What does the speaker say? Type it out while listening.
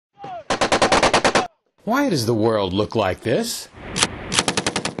Why does the world look like this?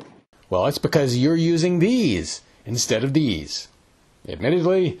 Well, it's because you're using these instead of these.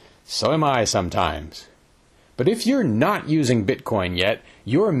 Admittedly, so am I sometimes. But if you're not using Bitcoin yet,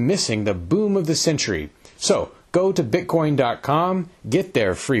 you're missing the boom of the century. So, go to bitcoin.com, get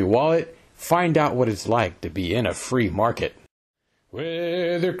their free wallet, find out what it's like to be in a free market.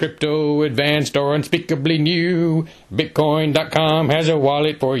 Whether crypto, advanced, or unspeakably new, bitcoin.com has a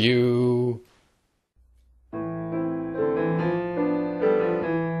wallet for you.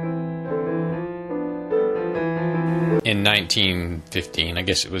 In 1915, I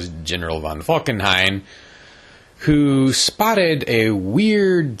guess it was General von Falkenhayn, who spotted a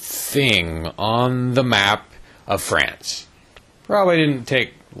weird thing on the map of France. Probably didn't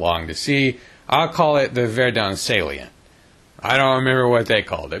take long to see. I'll call it the Verdun salient. I don't remember what they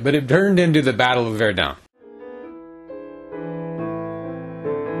called it, but it turned into the Battle of Verdun.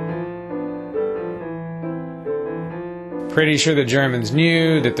 Pretty sure the Germans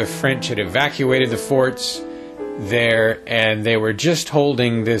knew that the French had evacuated the forts there, and they were just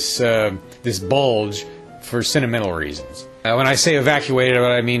holding this bulge for sentimental reasons. When I say evacuated,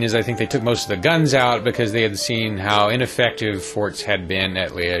 what I mean is I think they took most of the guns out because they had seen how ineffective forts had been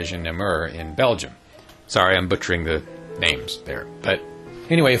at Liège and Namur in Belgium. Sorry, I'm butchering the names there. But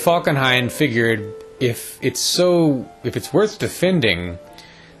anyway, Falkenhayn figured if it's worth defending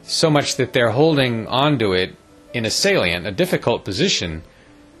so much that they're holding onto it in a salient, a difficult position,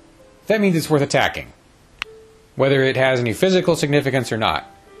 that means it's worth attacking. Whether it has any physical significance or not,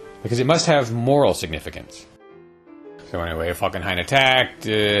 because it must have moral significance. So anyway, Falkenhayn attacked,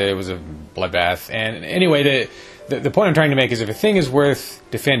 it was a bloodbath, and anyway, the point I'm trying to make is if a thing is worth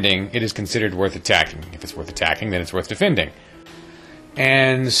defending, it is considered worth attacking. If it's worth attacking, then it's worth defending.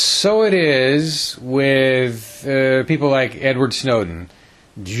 And so it is with people like Edward Snowden,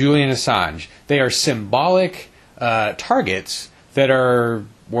 Julian Assange. They are symbolic targets that are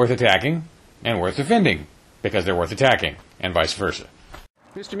worth attacking and worth defending, because they're worth attacking, and vice versa.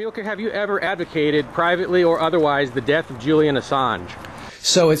 Mr. Mielke, have you ever advocated, privately or otherwise, the death of Julian Assange?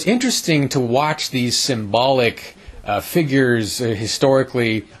 So it's interesting to watch these symbolic figures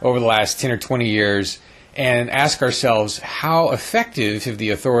historically over the last 10 or 20 years and ask ourselves, how effective have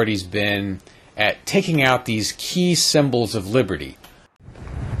the authorities been at taking out these key symbols of liberty?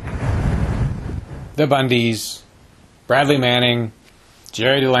 The Bundys, Bradley Manning,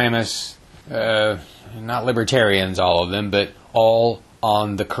 Jerry DeLamas, not libertarians, all of them, but all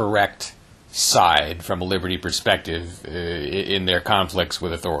on the correct side from a liberty perspective in their conflicts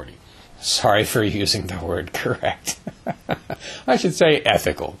with authority. Sorry for using the word correct. I should say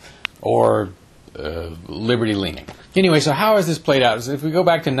ethical or liberty-leaning. Anyway, so how has this played out? So if we go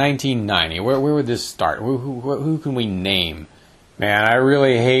back to 1990, where would this start? Who can we name? Man, I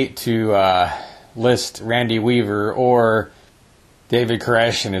really hate to list Randy Weaver or David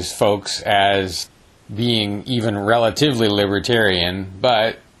Koresh and his folks as being even relatively libertarian,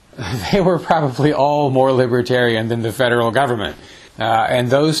 but they were probably all more libertarian than the federal government. And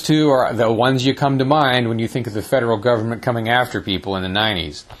those two are the ones you come to mind when you think of the federal government coming after people in the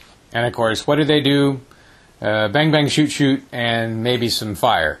 90s. And of course, what did they do? Bang, bang, shoot, shoot, and maybe some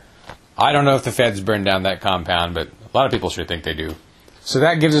fire. I don't know if the feds burned down that compound, but a lot of people sure think they do. So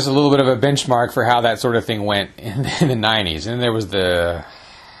that gives us a little bit of a benchmark for how that sort of thing went in the 90s. And there was there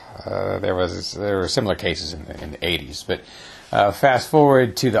were similar cases in the 80s. But fast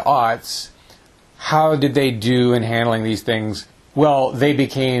forward to the aughts, how did they do in handling these things? Well, they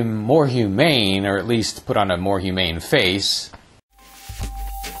became more humane, or at least put on a more humane face.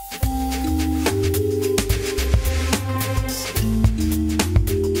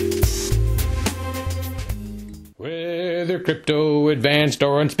 Whether crypto, advanced,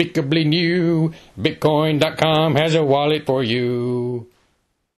 or unspeakably new, bitcoin.com has a wallet for you.